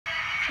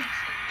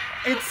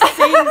It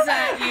sings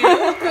at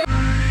you.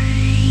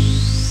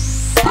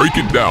 Break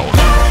it down.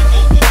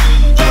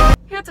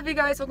 Hey, what's up you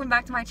guys? Welcome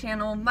back to my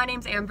channel. My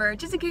name's Amber,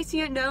 just in case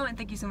you didn't know, and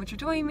thank you so much for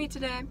joining me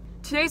today.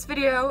 Today's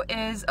video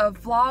is a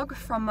vlog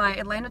from my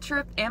Atlanta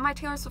trip and my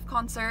Taylor Swift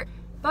concert.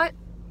 But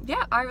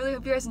yeah, I really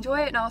hope you guys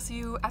enjoy it, and I'll see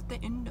you at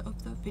the end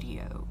of the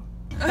video.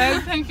 Hey,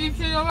 thank you to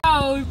the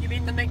road. You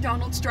mean the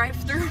McDonald's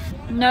drive-thru?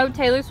 No,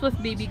 Taylor Swift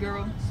BB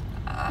girl. Look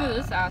at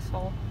this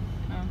asshole.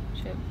 Oh,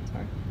 shit.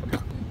 Sorry.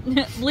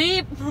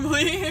 Bleep!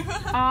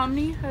 Bleep.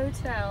 Omni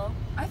Hotel.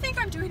 I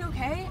think I'm doing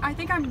okay. I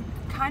think I'm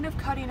kind of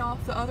cutting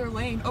off the other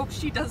lane. Oh,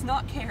 she does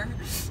not care.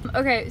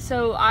 Okay,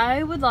 so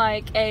I would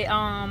like a,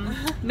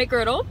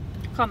 McGriddle.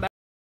 Come back.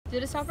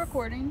 Did it stop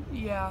recording?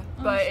 Yeah,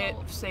 but it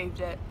saved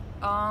it.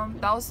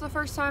 That was the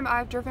first time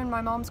I've driven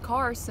my mom's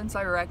car since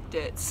I wrecked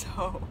it,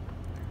 so.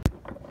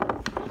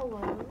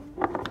 Hello.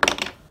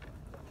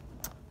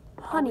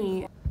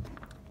 Honey.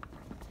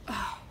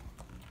 I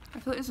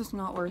feel like this is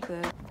not worth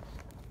it.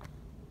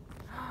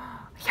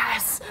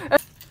 Yes!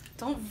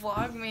 Don't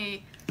vlog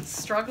me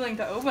struggling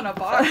to open a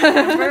box.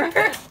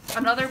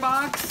 Another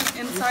box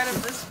inside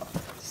of this box.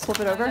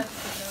 Flip it over.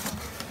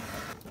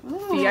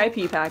 Ooh.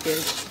 VIP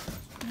package.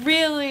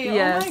 Really?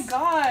 Yes. Oh my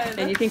god.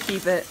 And you can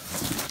keep it.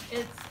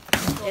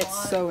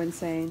 It's so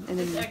insane. And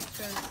then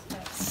extras.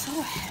 It's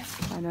so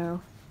heavy. I know.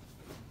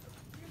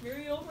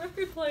 Very old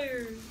record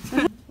players.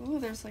 Ooh,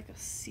 there's like a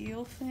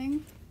seal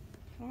thing.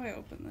 How do I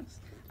open this?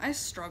 I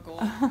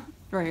struggle.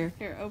 Right here.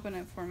 Here, open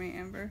it for me,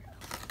 Amber.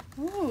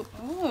 Oh,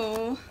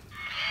 oh.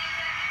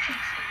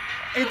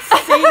 It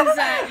sings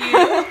at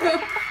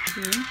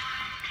you.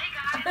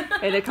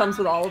 And it comes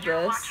with all of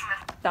this.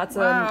 That's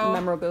a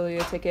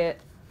memorabilia ticket,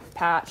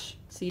 patch,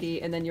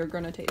 CD, and then you're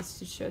gonna take this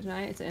to show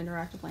tonight. It's an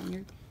interactive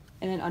lanyard.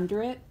 And then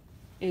under it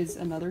is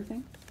another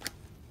thing.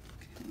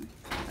 Okay,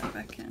 put that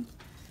back in.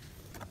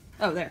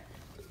 Oh, there.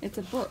 It's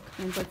a book,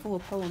 and it's like full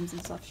of poems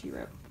and stuff she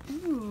wrote.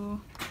 Ooh.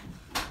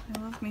 I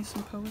love me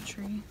some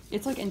poetry.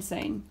 It's like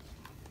insane.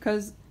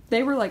 Because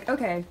they were like,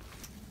 okay,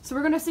 so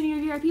we're gonna send you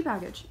a VIP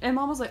package. And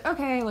Mom was like,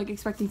 okay, like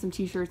expecting some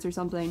t-shirts or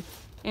something.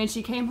 And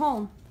she came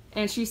home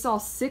and she saw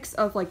 6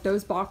 of like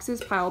those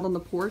boxes piled on the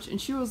porch,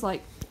 and she was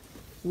like,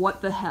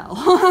 what the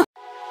hell?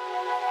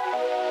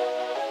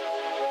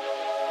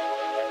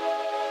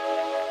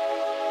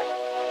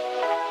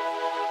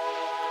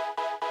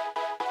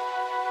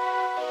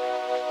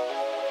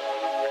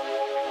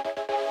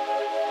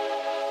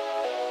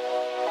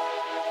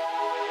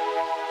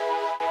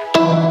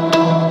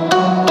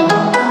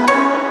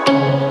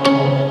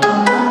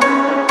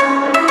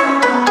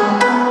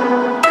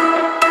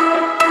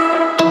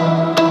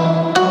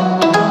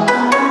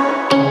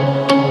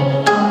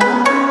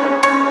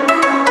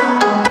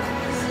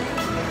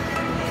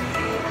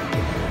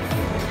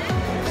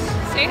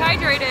 Stay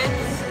hydrated.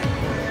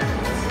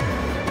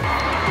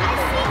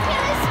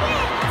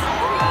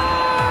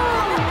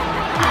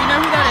 You know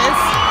who that is?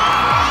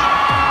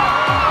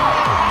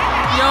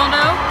 You all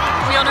know?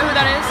 We all know who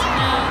that is?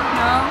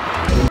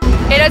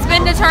 No. It has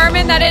been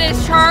determined that it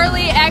is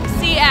Charlie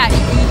XCX.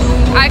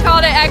 I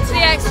called it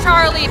XCX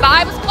Charlie, but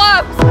I was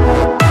close.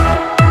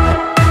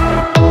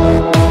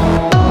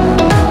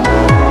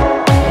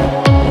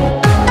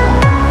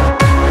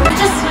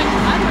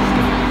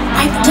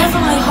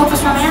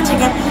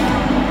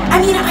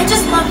 I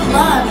just love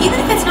love, even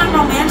if it's not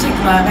romantic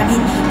love. I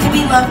mean, it could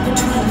be love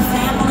between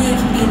family, it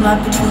can be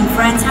love between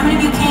friends. How many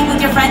of you came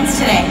with your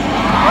friends today?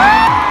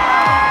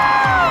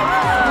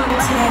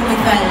 Today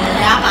with a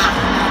llama.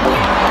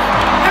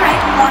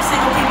 Alright, more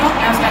single people,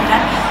 I respect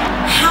that.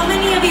 How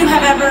many of you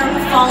have ever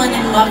fallen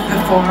in love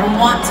before, or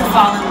want to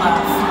fall in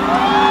love?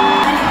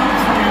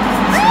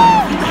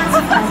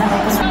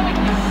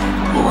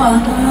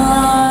 What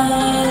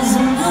was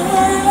a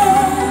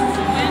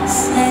man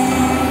say?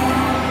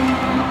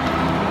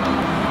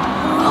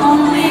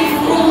 Only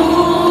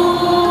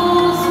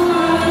fools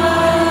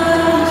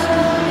rush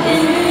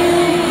in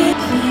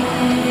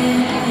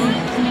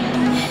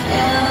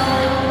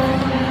hell,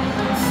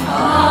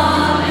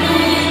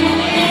 falling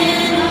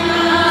in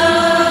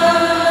love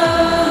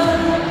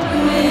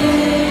with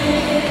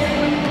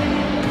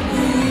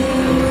you.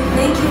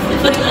 Thank you for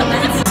putting on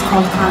that. It's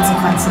called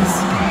Consequences.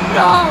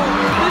 No,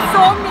 this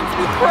song makes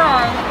me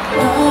cry.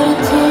 What a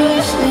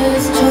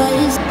delicious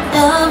choice,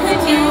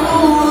 loving you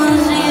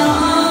was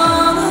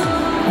young.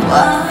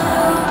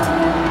 Wild,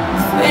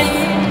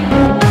 afraid.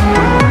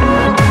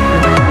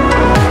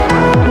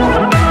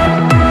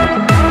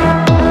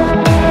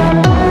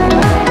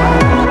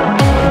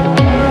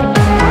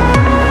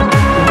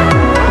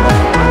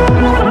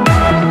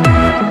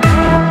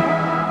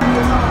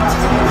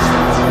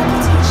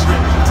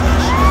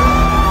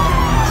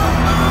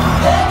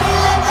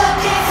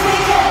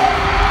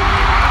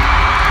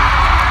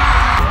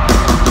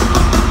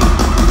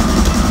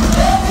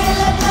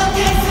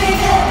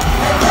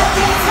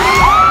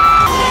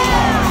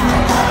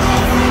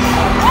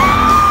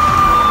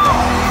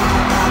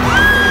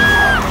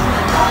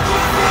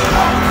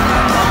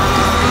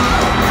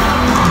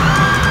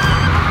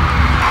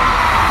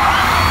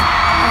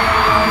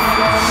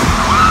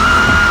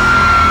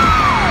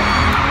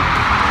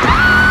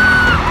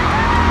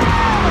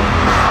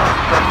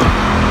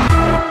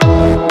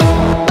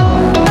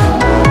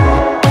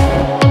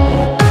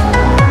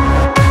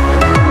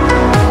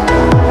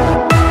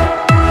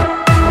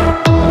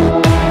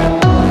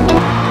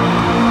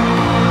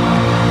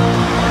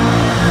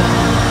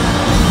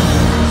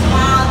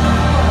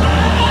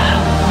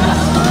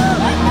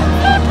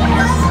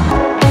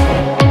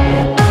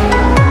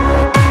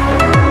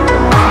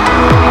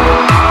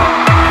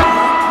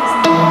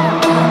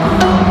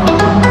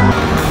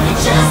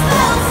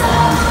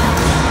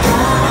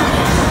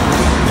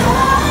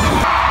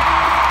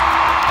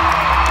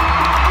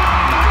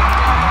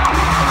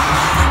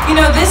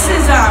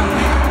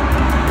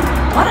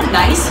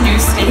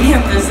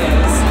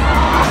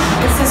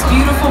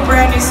 beautiful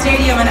brand new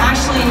stadium, and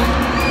actually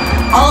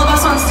all of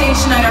us on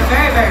stage tonight are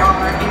very, very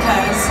honored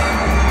because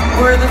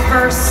we're the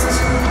first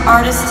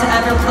artists to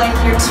ever play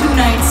here 2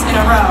 nights in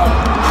a row.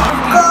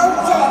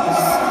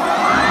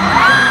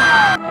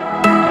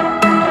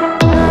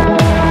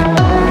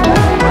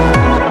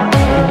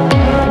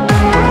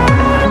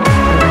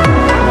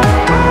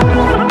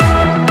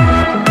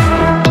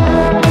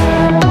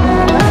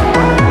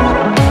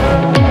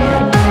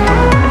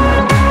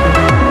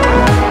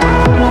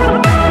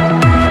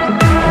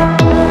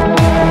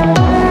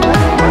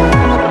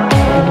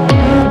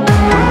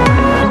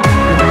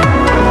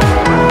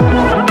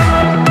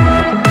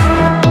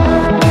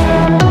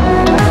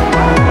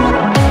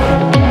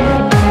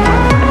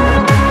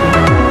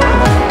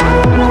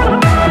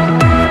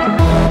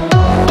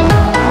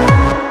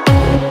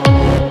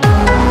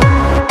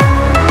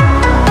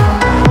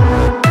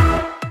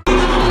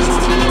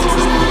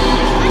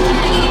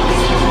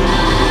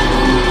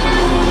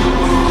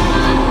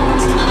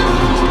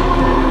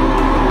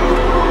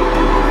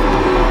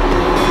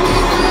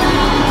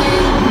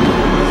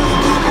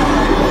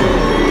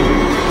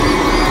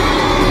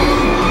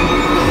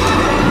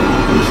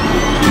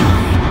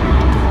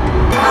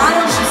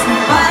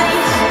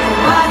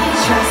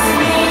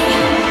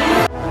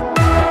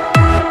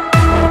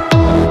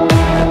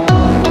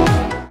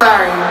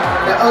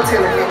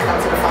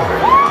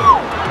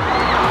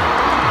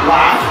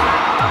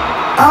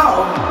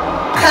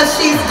 Because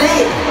she's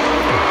dead.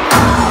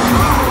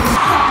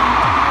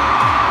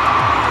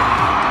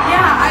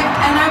 Yeah,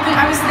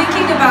 I was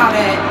thinking about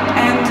it,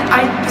 and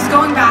I was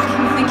going back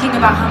and thinking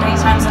about how many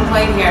times I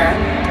played here,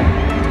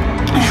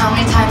 and how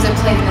many times I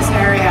played in this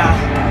area,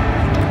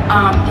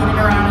 in and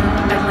around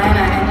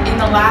Atlanta, and in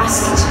the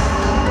last 15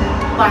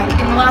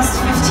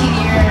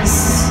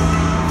 years,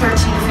 13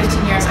 to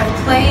 15 years, I've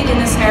played in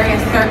this area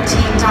 13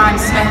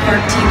 times, my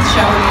 13th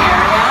show in the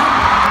area.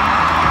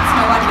 It's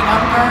my lucky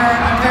number.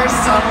 I'm very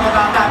subtle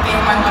about that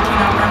being my lucky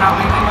number, not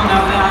many people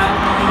know that.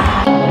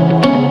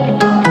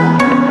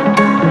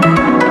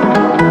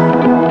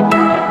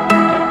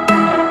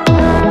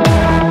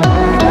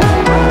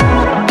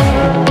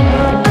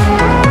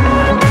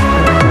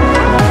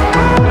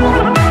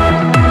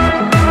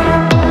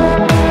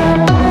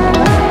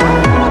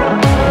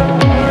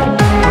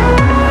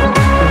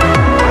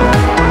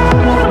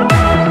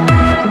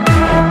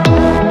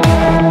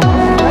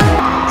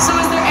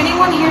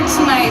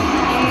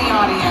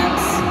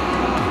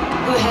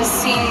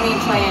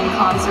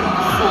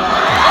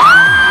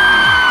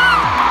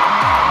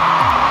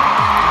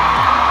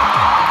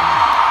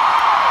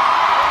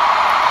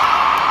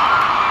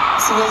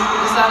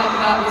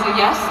 That was a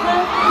yes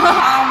then?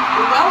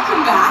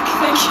 Welcome back.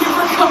 Thank you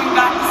for coming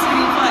back to see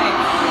me play.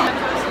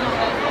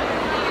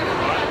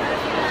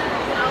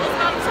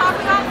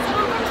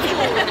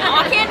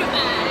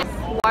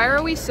 Why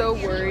are we so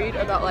worried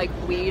about like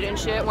weed and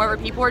shit whenever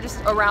people are just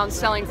around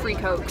selling free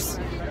cokes?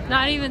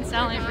 Not even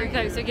selling free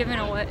cokes, they're giving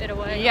it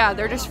away. Yeah,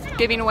 they're just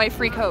giving away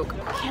free coke.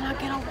 Can I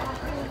get a waffle?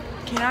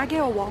 Can I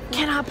get a waffle?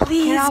 Can I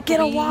please get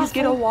a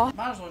waffle?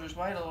 Might as well just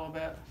wait a little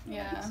bit.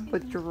 Yeah.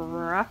 With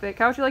traffic.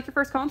 How would you like your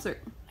first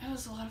concert? It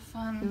was a lot of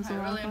fun. I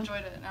really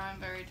enjoyed it. Now I'm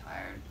very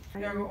tired. You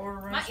gotta go order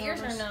room My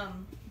service? ears are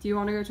numb. Do you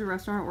want to go to a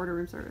restaurant or order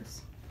room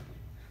service?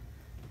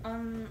 I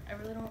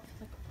really don't feel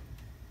like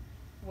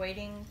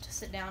waiting to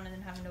sit down and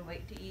then having to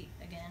wait to eat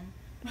again.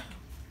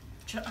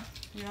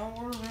 You know,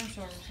 order room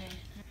service.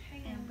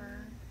 Hey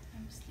Amber,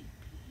 I'm sleepy.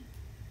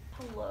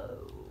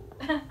 Hello.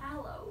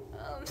 Hello.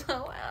 I'm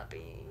so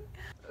happy.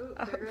 Ooh,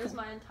 there goes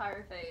my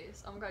entire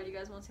face. Oh my god, you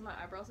guys want to see my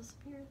eyebrows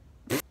disappear?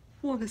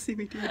 Want to see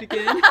me do it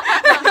again?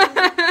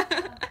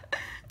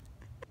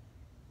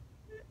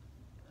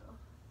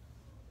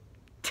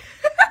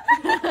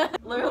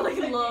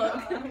 Literally look.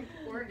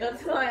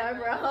 That's my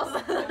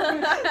eyebrows.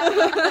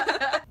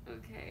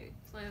 Okay,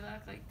 play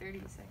back like 30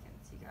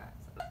 seconds, you guys.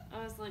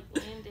 I was like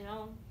laying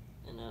down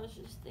and I was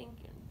just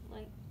thinking,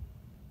 like,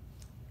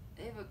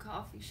 they have a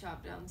coffee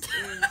shop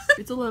downstairs.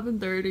 It's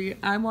 11:30.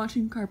 I'm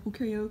watching Carpool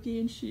Karaoke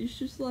and she's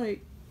just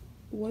like,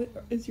 what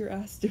is your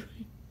ass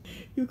doing?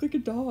 You look like a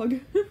dog. I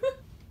feel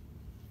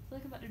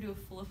like I'm about to do a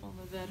flip on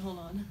the bed. Hold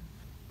on.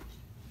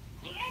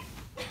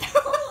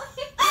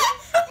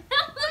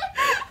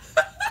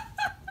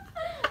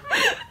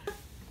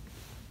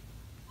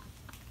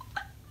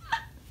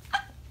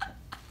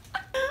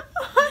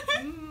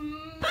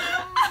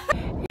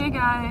 Hey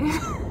guys,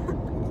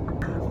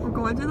 we're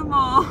going to the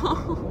mall.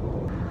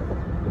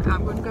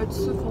 I'm going to go to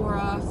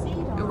Sephora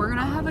and we're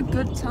gonna have a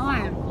good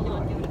time.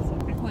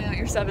 Point out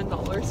your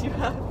 $7 you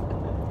have.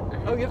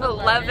 Oh, you have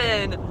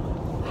 11.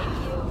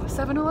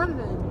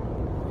 7-Eleven.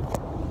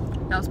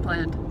 That was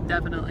planned.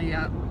 Definitely,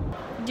 yeah.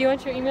 Do you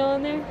want your email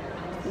in there?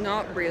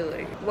 Not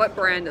really. What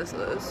brand is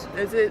this?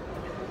 Is it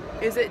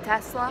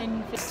Tesla?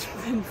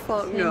 Then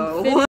fuck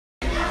no. We're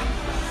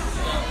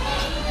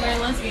a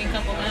lesbian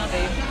couple now,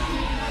 babe.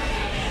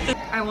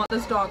 I want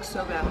this dog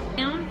so bad.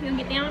 Down? You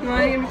wanna get down? You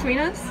want to get in between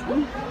us?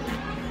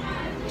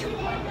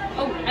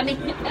 Oh, I mean,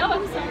 oh,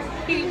 I'm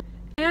sorry.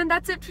 And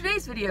that's it for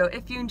today's video.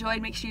 If you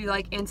enjoyed, make sure you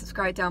like and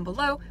subscribe down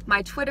below.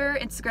 My Twitter,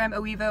 Instagram,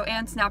 Oveo,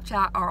 and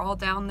Snapchat are all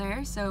down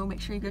there, so make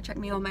sure you go check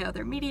me on my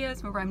other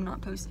medias where I'm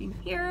not posting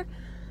here.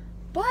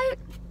 But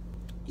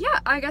yeah,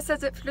 I guess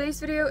that's it for today's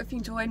video. If you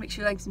enjoyed, make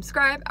sure you like and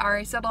subscribe. I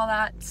already said all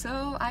that,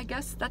 so I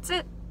guess that's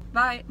it.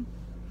 Bye.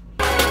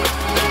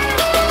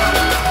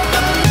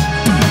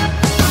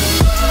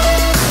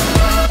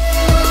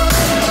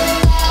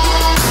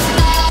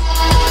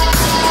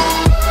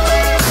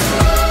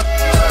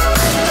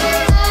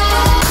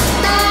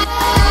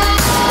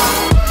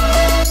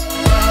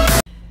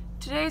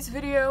 Today's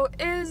video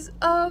is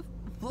a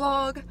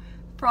vlog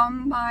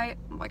from my,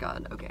 oh my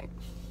god, okay,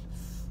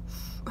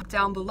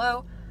 down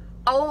below,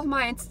 all of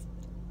my,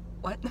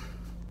 what?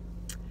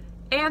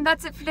 And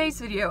that's it for today's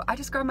video. I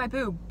just grabbed my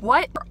boob.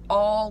 What? They're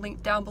all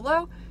linked down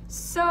below,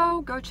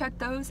 so go check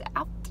those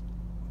out.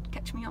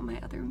 Catch me on my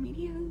other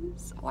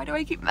medias. Why do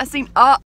I keep messing up?